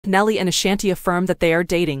Nelly and Ashanti affirm that they are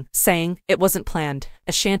dating, saying, "It wasn't planned."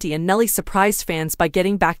 Ashanti and Nelly surprised fans by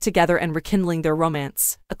getting back together and rekindling their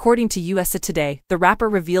romance. According to USA Today, the rapper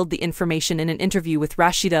revealed the information in an interview with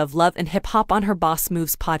Rashida of Love and Hip Hop on her Boss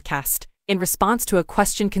Moves podcast. In response to a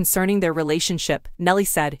question concerning their relationship, Nelly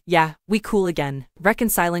said, "Yeah, we cool again.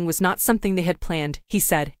 Reconciling was not something they had planned," he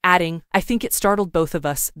said, adding, "I think it startled both of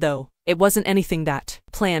us, though. It wasn't anything that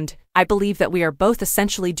planned. I believe that we are both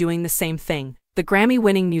essentially doing the same thing." The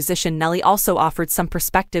Grammy-winning musician Nelly also offered some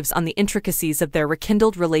perspectives on the intricacies of their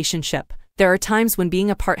rekindled relationship. "There are times when being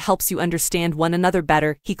apart helps you understand one another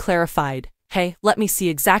better," he clarified. "Hey, let me see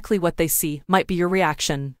exactly what they see," might be your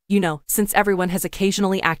reaction. You know, since everyone has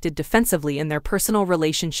occasionally acted defensively in their personal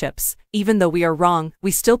relationships, even though we are wrong,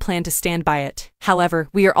 we still plan to stand by it. However,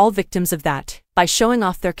 we are all victims of that. By showing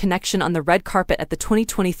off their connection on the red carpet at the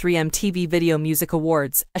 2023 MTV Video Music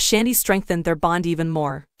Awards, Ashanti strengthened their bond even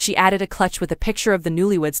more. She added a clutch with a picture of the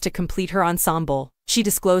newlyweds to complete her ensemble. She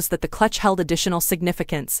disclosed that the clutch held additional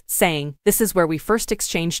significance, saying, "This is where we first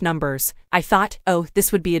exchanged numbers. I thought, oh,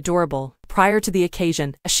 this would be adorable." Prior to the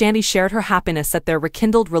occasion, Ashanti shared her happiness at their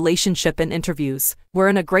rekindled relationship in interviews. "We're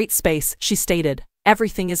in a great space," she stated.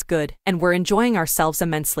 "Everything is good, and we're enjoying ourselves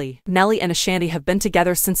immensely." Nelly and Ashanti have been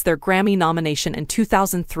together since their Grammy nomination in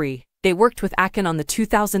 2003. They worked with Akon on the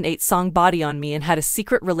 2008 song Body on Me and had a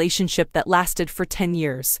secret relationship that lasted for 10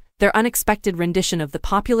 years. Their unexpected rendition of the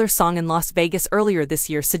popular song in Las Vegas earlier this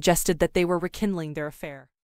year suggested that they were rekindling their affair.